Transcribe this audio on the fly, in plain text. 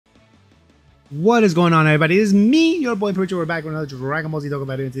What is going on, everybody? It is me, your boy Perucho. We're back with another Dragon Ball Z Dokkan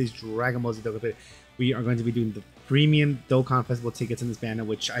video. In today's Dragon Ball Z Dokkan video, we are going to be doing the premium Dokkan Festival tickets in this banner,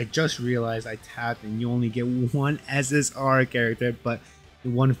 which I just realized I tapped, and you only get one SSR character, but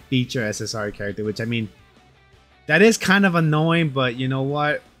one feature SSR character, which I mean, that is kind of annoying, but you know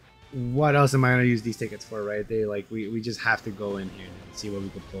what? What else am I going to use these tickets for, right? We just have to go in here and see what we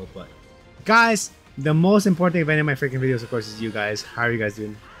can pull. But guys, the most important thing of any of my freaking videos, of course, is you guys. How are you guys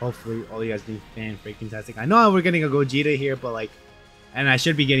doing? Hopefully, all you guys doing fan-freaking-tastic. I know we're getting a Gogeta here, but like, and I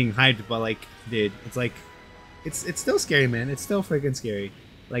should be getting hyped, but like, dude, it's like, it's still scary, man. It's still freaking scary.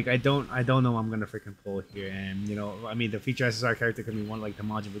 Like, I don't know what I'm gonna freaking pull here, and you know, I mean, the feature SSR character could be one like the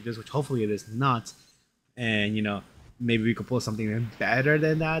Majin Buu, which hopefully it is not, and you know, maybe we could pull something better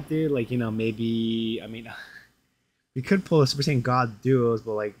than that, dude. Like, you know, maybe, I mean, we could pull a Super Saiyan God duos,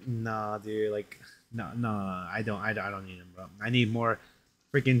 but like, nah, dude, like. No, I don't need them, bro. I need more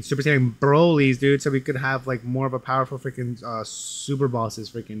freaking Super Saiyan Broly's, dude, so we could have like more of a powerful freaking Super Bosses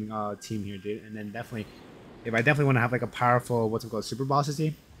freaking team here, dude. And then definitely, if I definitely want to have like a powerful Super Bosses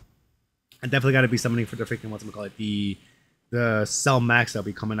team, I definitely got to be summoning for the freaking the Cell Max that'll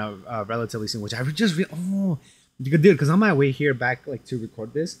be coming out relatively soon. Which I would just dude, because on my way here back like to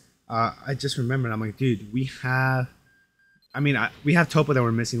record this, I just remembered, I'm like, dude, we have Toppo that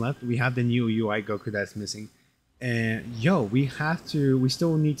we're missing left. We have the new UI Goku that's missing. And yo, we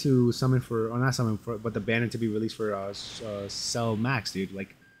still need to summon for, or not summon for, but the banner to be released for Cell Max, dude.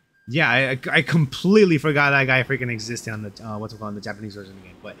 Like, yeah, I completely forgot that guy freaking existed on the, the Japanese version of the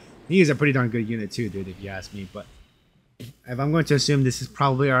game. But he is a pretty darn good unit too, dude, if you ask me. But if I'm going to assume this is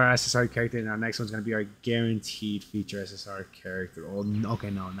probably our SSR character, and our next one's going to be our guaranteed feature SSR character. Oh,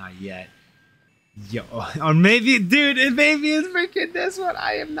 okay, no, not yet. Yo, or maybe, dude, maybe it's freaking this one.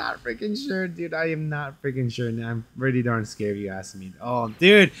 I am not freaking sure, dude. I am not freaking sure. And I'm pretty darn scared, if you ask me. Oh,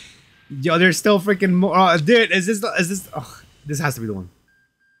 dude, yo, there's still freaking more. Oh, dude, is this? Oh, this has to be the one,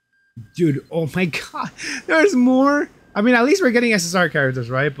 dude. Oh my god, there's more. I mean, at least we're getting SSR characters,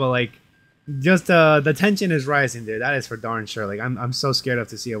 right? But like, just the tension is rising, dude. That is for darn sure. Like, I'm so scared of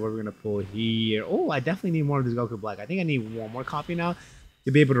to see what we're gonna pull here. Oh, I definitely need more of this Goku Black. I think I need one more copy now to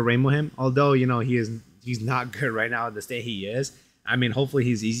be able to rainbow him, although you know he's not good right now at the state he is. I mean, hopefully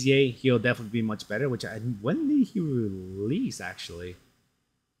he's EZA, he'll definitely be much better. When did he release? Actually,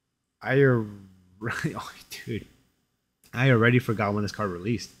 oh, dude, I already forgot when this card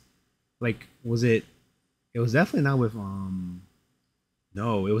released. Like, was it? It was definitely not with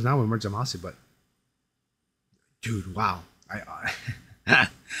no, it was not with Merge Zamasu, but dude, wow,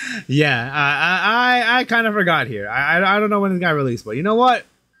 yeah, I kind of forgot here. I don't know when this guy released, but you know what?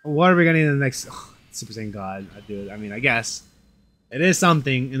 What are we getting in the next Super Saiyan God, dude? I mean, I guess it is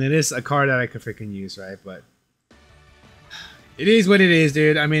something, and it is a card that I could freaking use, right? But it is what it is,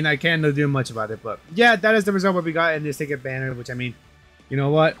 dude. I mean, I can't do much about it, but yeah, that is the result what we got in this ticket banner. Which I mean, you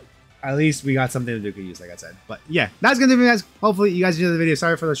know what? At least we got something to do use, like I said. But yeah, that's gonna do it, guys. Hopefully you guys enjoyed the video.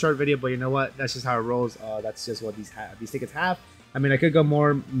 Sorry for the short video, but you know what? That's just how it rolls. That's just what these tickets have. I mean, I could go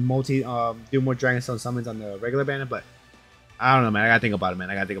more do more Dragonstone summons on the regular banner, but I don't know, man. I gotta think about it, man.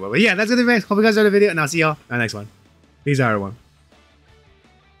 But yeah, that's gonna do it, guys. Hope you guys enjoyed the video, and I'll see y'all in the next one. Peace out, everyone.